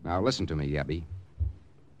 Now, listen to me, Abby.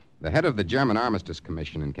 The head of the German Armistice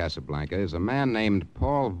Commission in Casablanca is a man named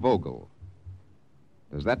Paul Vogel.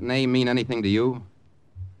 Does that name mean anything to you?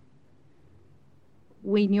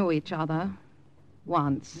 We knew each other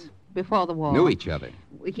once, before the war. Knew each other?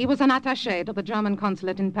 He was an attaché to the German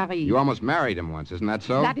consulate in Paris. You almost married him once, isn't that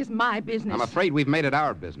so? That is my business. I'm afraid we've made it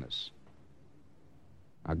our business.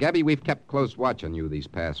 Now, Gabby, we've kept close watch on you these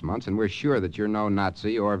past months, and we're sure that you're no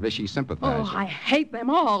Nazi or Vichy sympathizer. Oh, I hate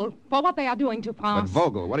them all for what they are doing to France. But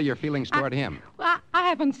Vogel, what are your feelings toward him? I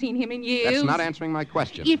haven't seen him in years. That's not answering my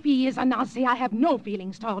question. If he is a Nazi, I have no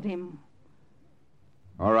feelings toward him.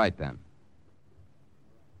 All right, then.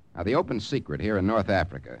 Now, the open secret here in North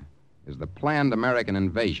Africa is the planned American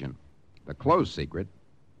invasion. The closed secret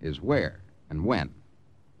is where and when.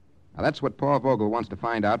 Now, that's what Paul Vogel wants to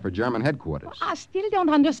find out for German headquarters. I still don't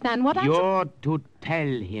understand what You're to tell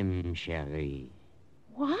him, Cherie.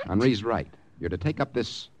 What? Henri's right. You're to take up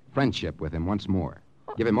this friendship with him once more.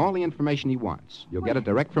 Give him all the information he wants. You'll get it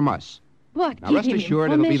direct from us. But Now, rest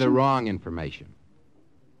assured it'll be the wrong information.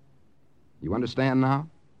 You understand now?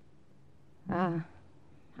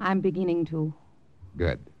 I'm beginning to.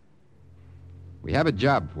 Good. We have a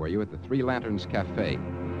job for you at the Three Lanterns Cafe.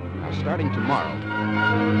 Now, starting tomorrow.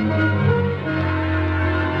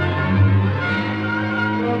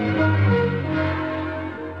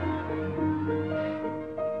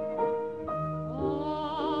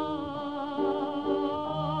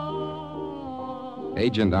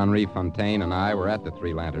 Agent Henri Fontaine and I were at the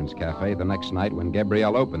Three Lanterns Cafe the next night when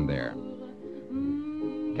Gabrielle opened there.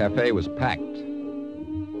 Cafe was packed,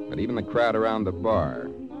 but even the crowd around the bar,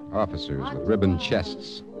 officers with ribbon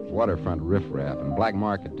chests, waterfront riffraff, and black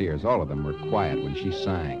marketeers, all of them were quiet when she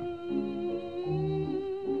sang.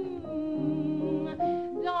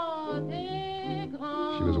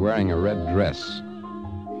 She was wearing a red dress.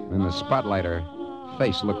 In the spotlight, her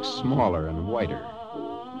face looked smaller and whiter,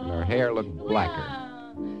 and her hair looked blacker.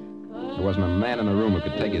 There wasn't a man in the room who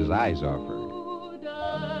could take his eyes off her.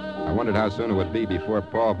 I wondered how soon it would be before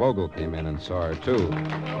Paul Vogel came in and saw her, too.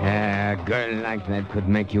 A girl like that could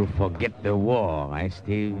make you forget the war, eh,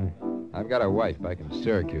 Steve? I've got a wife back in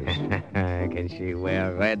Syracuse. Can she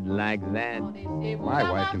wear red like that? My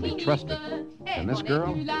wife can be trusted. And this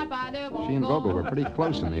girl? She and Vogel were pretty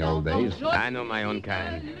close in the old days. I know my own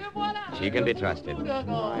kind. She can be trusted.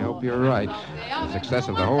 I hope you're right. The success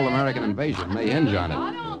of the whole American invasion may hinge on it.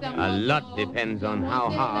 A lot depends on how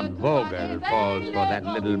hard Vogel falls for that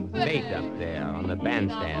little bait up there on the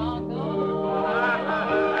bandstand.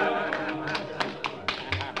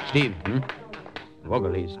 Steve,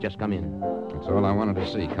 Vogel, he's just come in. That's all I wanted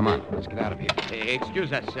to see. Come on, let's get out of here.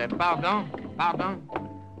 Excuse us. Pardon? Pardon?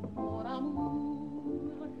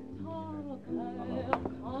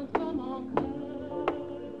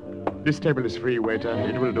 This table is free, waiter.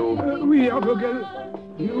 It will do. Oui,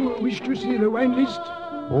 Vogel. You wish to see the wine list?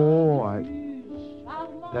 Oh,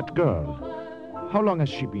 that girl. How long has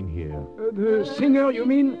she been here? The singer, you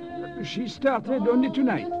mean? She started only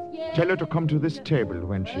tonight. Tell her to come to this table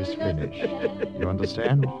when she's finished. You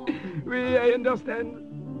understand? Oui, I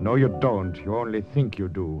understand. No, you don't. You only think you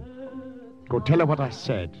do. Go tell her what I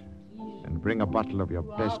said, and bring a bottle of your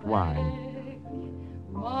best wine.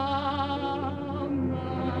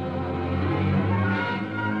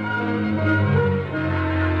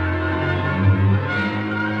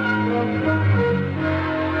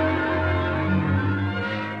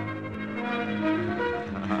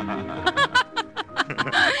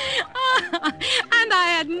 And I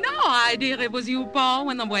had no idea it was you, Paul,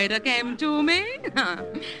 when the waiter came to me.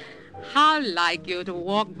 How like you to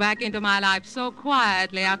walk back into my life so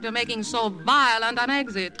quietly after making so violent an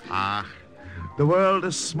exit. The world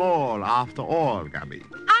is small after all, Gabby.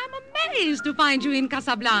 I'm amazed to find you in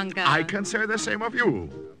Casablanca. I can say the same of you.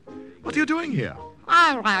 What are you doing here?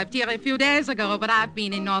 I arrived here a few days ago, but I've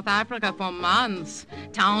been in North Africa for months.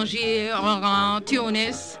 Tangier, Oran,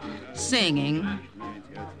 Tunis, singing.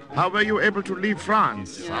 How were you able to leave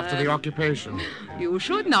France after the occupation? You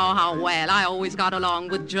should know how well I always got along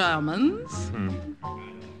with Germans.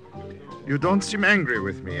 You don't seem angry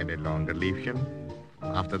with me any longer, Liebchen.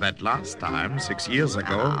 After that last time, 6 years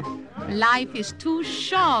ago. Life is too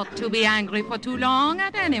short to be angry for too long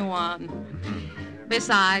at anyone.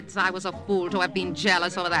 Besides, I was a fool to have been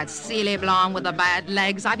jealous over that silly blonde with the bad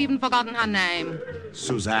legs. I've even forgotten her name.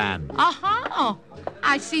 Suzanne. Aha!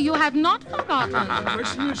 I see you have not forgotten.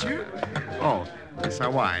 Monsieur? Oh, it's a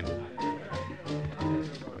wine.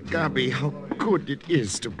 Gabi, how good it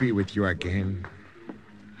is to be with you again.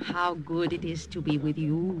 How good it is to be with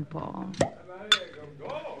you, Paul.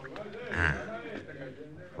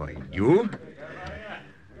 For you?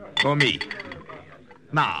 For me.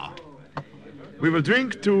 Now, we will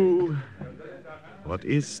drink to what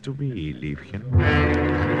is to be, Liebchen.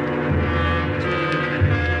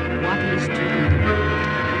 What is to be?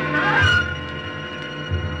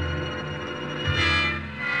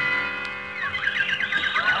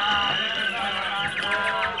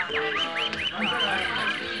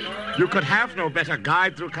 You could have no better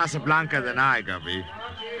guide through Casablanca than I, Gabi.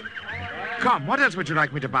 Come, what else would you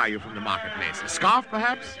like me to buy you from the marketplace? A scarf,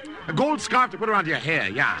 perhaps? A gold scarf to put around your hair,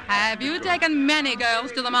 yeah. Have you taken many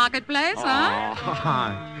girls to the marketplace, huh?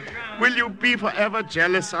 Oh, will you be forever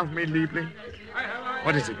jealous of me, Liebling?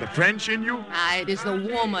 What is it, the French in you? It is the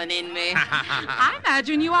woman in me. I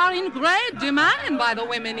imagine you are in great demand by the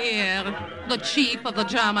women here. The chief of the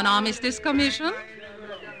German Armistice Commission.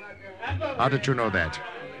 How did you know that?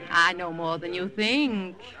 I know more than you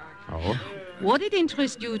think. Oh? Would it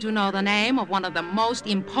interest you to know the name of one of the most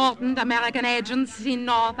important American agents in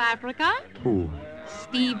North Africa? Who?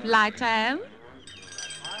 Steve Lytle.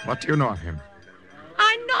 What do you know of him?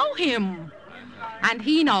 I know him. And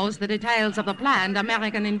he knows the details of the planned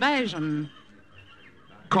American invasion.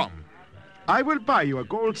 Come. I will buy you a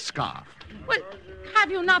gold scarf. Well,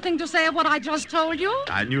 have you nothing to say of what I just told you?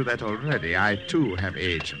 I knew that already. I, too, have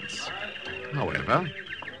agents. However,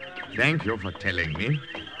 thank you for telling me.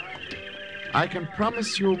 I can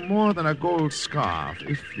promise you more than a gold scarf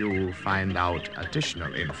if you find out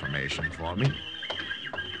additional information for me.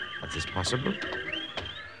 Is this possible?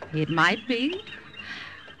 It might be.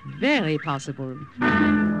 Very possible.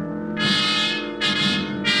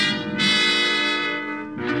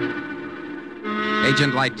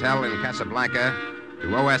 Agent Lytle in Casablanca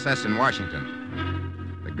to OSS in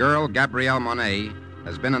Washington. The girl, Gabrielle Monet,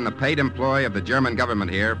 has been in the paid employ of the German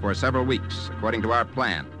government here for several weeks, according to our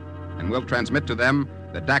plan, and will transmit to them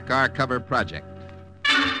the Dakar Cover Project.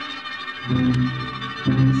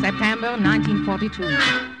 September 1942.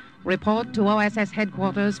 Report to OSS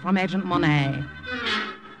headquarters from Agent Monet.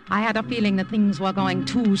 I had a feeling that things were going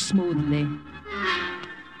too smoothly.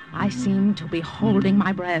 I seemed to be holding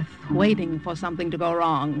my breath, waiting for something to go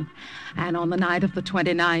wrong. And on the night of the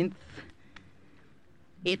 29th,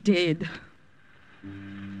 it did.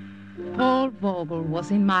 Paul Vogel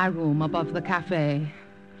was in my room above the cafe.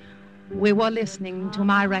 We were listening to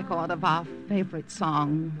my record of our favorite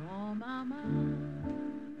song.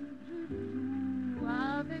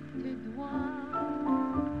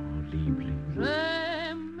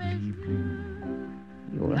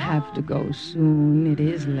 You'll have to go soon. It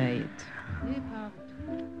is late.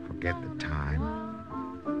 Forget the time.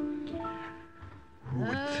 Who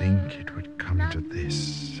would think it would come to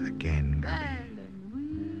this again, Gabi?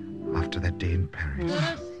 After that day in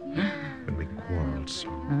Paris, when we quarreled so.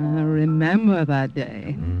 I remember that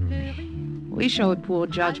day. We showed poor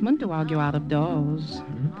judgment to argue out of doors.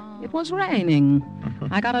 It was raining.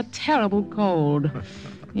 I got a terrible cold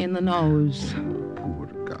in the nose. Poor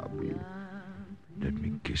Gabi. Let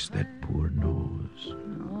me kiss that poor nose.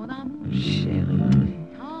 Sherry.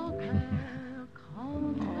 Oh,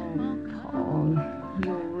 Paul,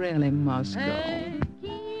 you really must go.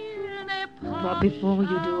 But before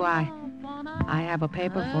you do, I have a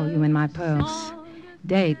paper for you in my purse.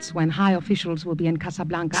 Dates when high officials will be in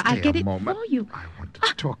Casablanca. I'll get it for you. I want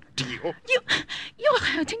to talk to you. You're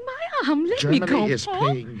hurting my arm. Let me go, Germany is Paul.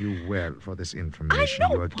 paying you well for this information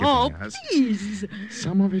you are giving Paul, us. please.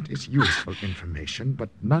 Some of it is useful information, but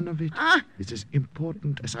none of it is as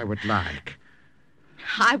important as I would like.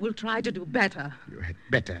 I will try to do better. You had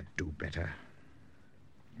better do better.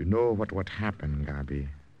 You know what would happen, Gabi,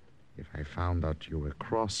 if I found out you were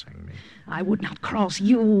crossing me. I would not cross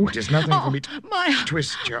you. It is nothing for me to my...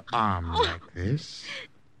 twist your arm like this.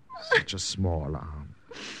 Such a small arm.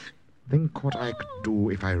 Think what I could do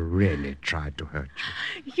if I really tried to hurt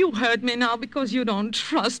you. You hurt me now because you don't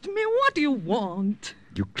trust me. What do you want?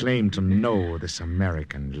 You claim to know this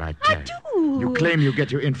American Lytle. I do. You claim you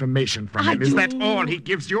get your information from him. I Is do. that all he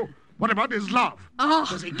gives you? What about his love? Oh.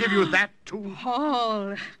 Does he give you that too?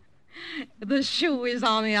 Paul, the shoe is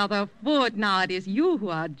on the other foot now. It is you who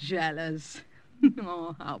are jealous.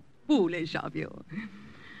 Oh, how foolish of you.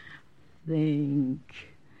 Think,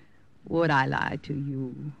 would I lie to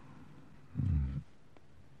you?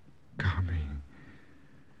 Gabby.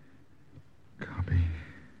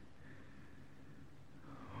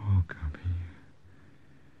 Oh, Gabby.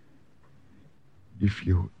 If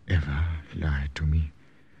you ever lie to me,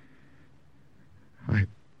 I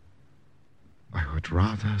would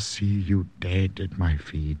rather see you dead at my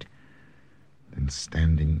feet than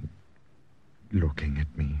standing looking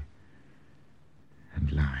at me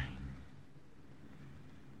and lying.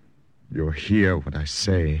 You hear what I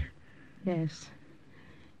say. Yes.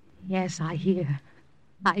 Yes, I hear.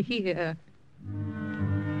 I hear.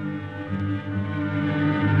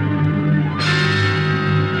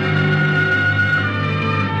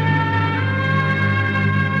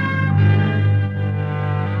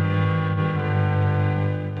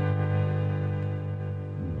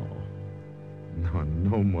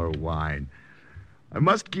 No more wine. I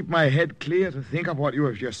must keep my head clear to think of what you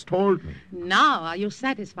have just told me. Now, are you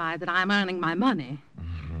satisfied that I'm earning my money?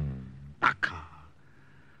 Dakar.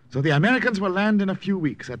 So the Americans will land in a few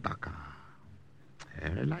weeks at Dakar.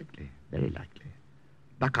 Very likely, very likely.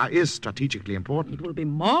 Dakar is strategically important. It will be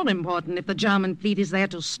more important if the German fleet is there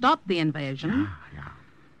to stop the invasion. Yeah.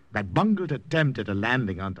 That bungled attempt at a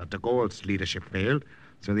landing under de Gaulle's leadership failed,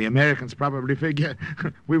 so the Americans probably figure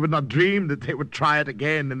we would not dream that they would try it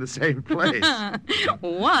again in the same place.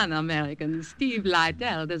 One American, Steve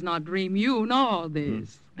Lytle, does not dream you nor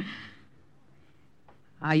this.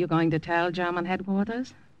 Are you going to tell German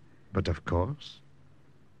headquarters? But of course,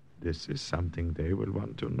 this is something they will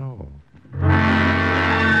want to know.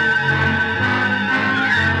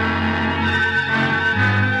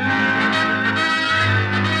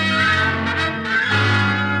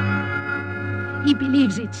 He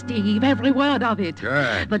believes it, Steve, every word of it.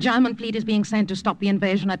 Good. The German fleet is being sent to stop the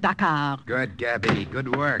invasion at Dakar. Good, Gabby.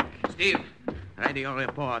 Good work. Steve, radio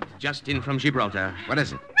report just in from Gibraltar. What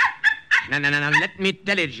is it? No. Let me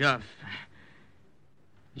tell it, Geoff.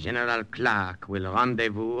 General Clark will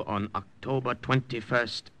rendezvous on October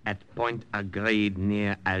 21st at Point Agreed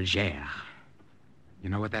near Algiers. You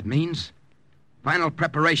know what that means? Final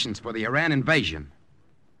preparations for the Iran invasion.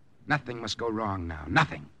 Nothing must go wrong now.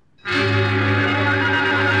 Nothing.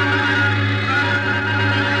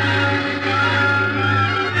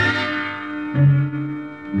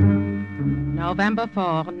 November 4,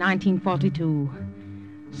 1942.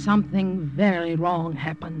 Something very wrong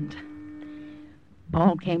happened.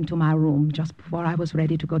 Paul came to my room just before I was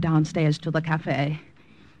ready to go downstairs to the cafe.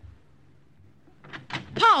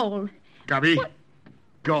 Paul! Gabby,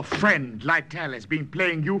 your friend Lytle has been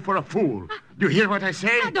playing you for a fool. Do you hear what I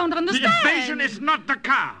say? I don't understand. The invasion is not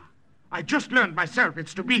Dakar. I just learned myself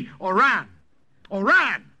it's to be Oran.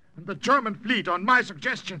 Oran! And the German fleet, on my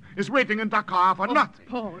suggestion, is waiting in Dakar for nothing.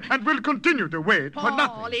 Paul. And will continue to wait for nothing.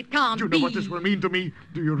 Paul, it can't Do you be. know what this will mean to me?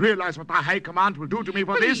 Do you realize what the High Command will do to me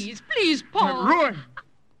for this? Please, Paul. Ruin.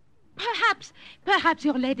 Perhaps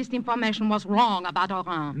your latest information was wrong about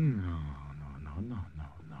Oran. No.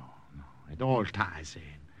 It all ties in.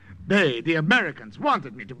 They, the Americans,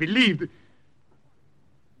 wanted me to believe that...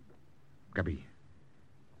 Gabby,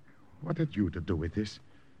 what had you to do with this?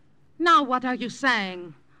 Now what are you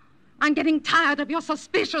saying? I'm getting tired of your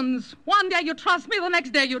suspicions. One day you trust me, the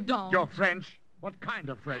next day you don't. You're French? What kind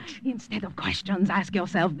of French? Instead of questions, ask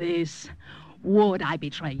yourself this. Would I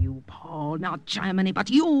betray you, Paul? Not Germany, but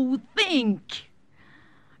you. Think.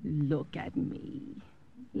 Look at me.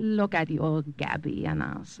 Look at your Gabby and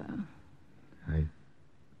answer.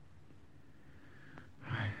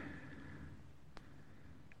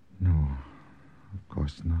 No, of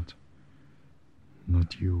course not.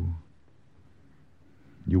 Not you.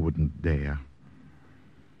 You wouldn't dare.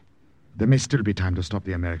 There may still be time to stop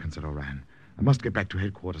the Americans at Oran. I must get back to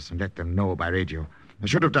headquarters and let them know by radio. I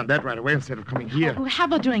should have done that right away instead of coming here. Oh,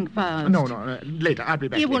 have a drink first. No, later. I'll be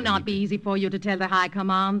back. It will later. not be easy for you to tell the High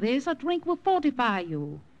Command this. A drink will fortify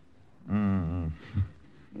you.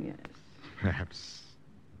 Yes. Perhaps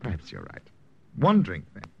you're right. One drink,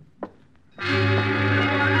 then.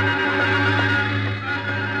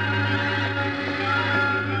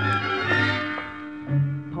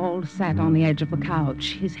 Paul sat on the edge of the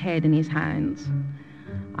couch, his head in his hands.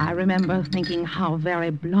 I remember thinking how very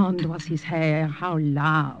blonde was his hair, how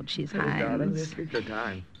large his hands. Darling, let's take your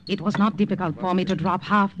time. It was not difficult for me to drop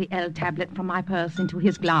half the L tablet from my purse into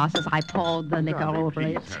his glass as I poured the liquor over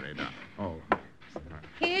it. Oh.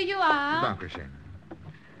 Here you are. Dankeschön.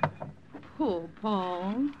 Poor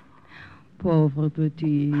Paul. Pauvre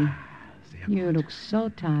petit. You look so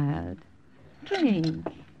tired. Drink.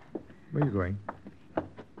 Where are you going?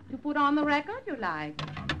 To put on the record you like.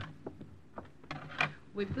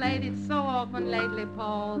 We played it so often lately,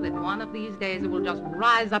 Paul, that one of these days it will just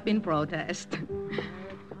rise up in protest.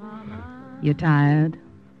 You tired?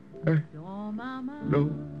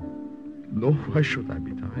 No. No, why should I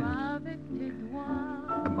be tired?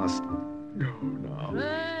 I must go now.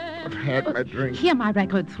 I've had my drink. Hear my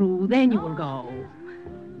record through, then you will go.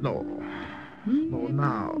 No. No,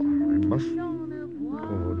 now. I must go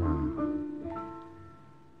now.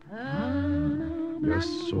 You're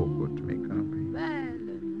so good to me, Carpe.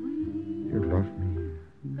 You love me.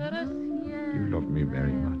 You love me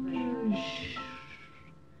very much.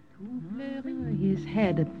 His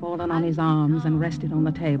head had fallen on his arms and rested on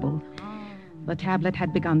the table. The tablet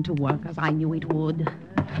had begun to work as I knew it would.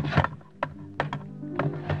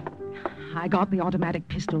 I got the automatic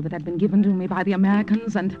pistol that had been given to me by the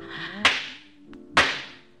Americans and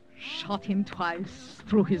shot him twice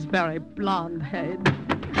through his very blonde head.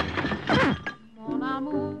 Mon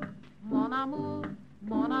amour, mon amour,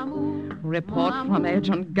 mon amour. Report from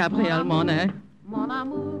Agent Gabriel Monet. Mon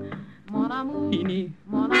amour, mon amour. Fini.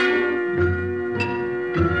 Mon amour.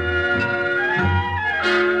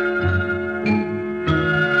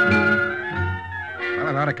 Well,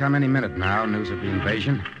 it ought to come any minute now, news of the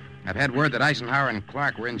invasion. I've had word that Eisenhower and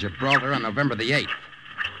Clark were in Gibraltar on November the 8th.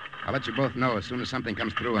 I'll let you both know as soon as something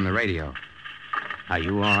comes through on the radio. Are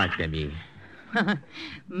you all right, Debbie?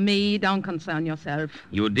 Me, don't concern yourself.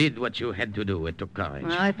 You did what you had to do. It took courage.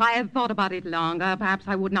 Well, if I had thought about it longer, perhaps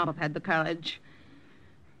I would not have had the courage.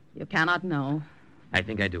 You cannot know. I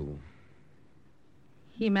think I do.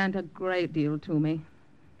 He meant a great deal to me.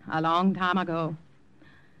 A long time ago.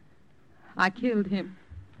 I killed him.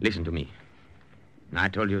 Listen to me. I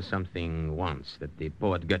told you something once that the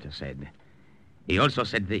poet Goethe said. He also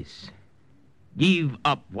said this. Give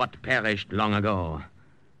up what perished long ago,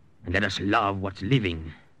 and let us love what's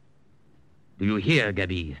living. Do you hear,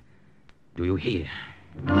 Gabi? Do you hear?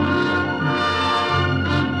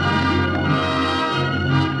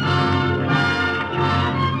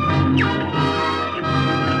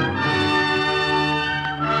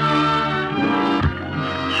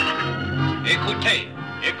 Écoutez,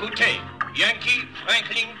 écoutez. Yankee,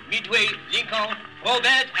 Franklin, Midway, Lincoln,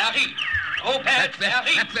 Robert Harry. Robert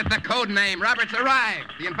Harry. That's it, the code name. Robert's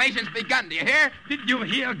arrived. The invasion's begun. Do you hear? Did you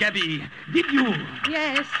hear, Gabby? Did you?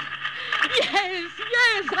 Yes. Yes,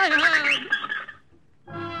 I heard.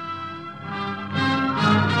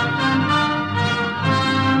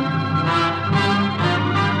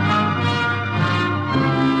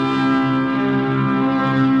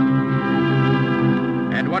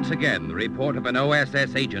 And once again, the report of an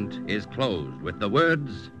OSS agent is closed with the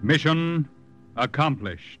words, Mission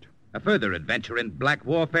accomplished. A further adventure in black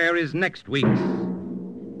warfare is next week's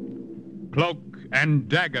Cloak and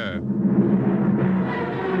Dagger.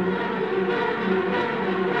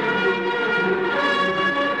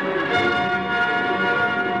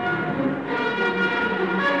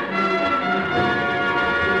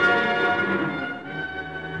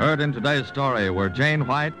 Heard in today's story were Jane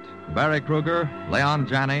White, Barry Kruger, Leon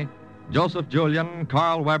Janney, Joseph Julian,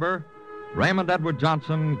 Carl Weber, Raymond Edward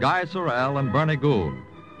Johnson, Guy Sorrell, and Bernie Gould.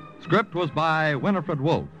 Script was by Winifred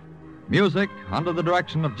Wolfe. Music under the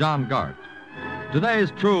direction of John Gart.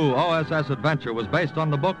 Today's true OSS adventure was based on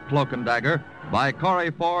the book Cloak and Dagger by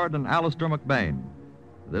Corey Ford and Alistair McBain.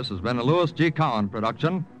 This has been a Louis G. Cowan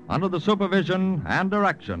production under the supervision and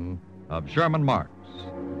direction of Sherman Marks.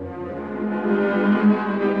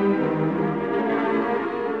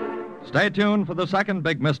 Stay tuned for the second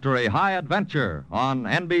big mystery, High Adventure, on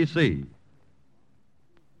NBC.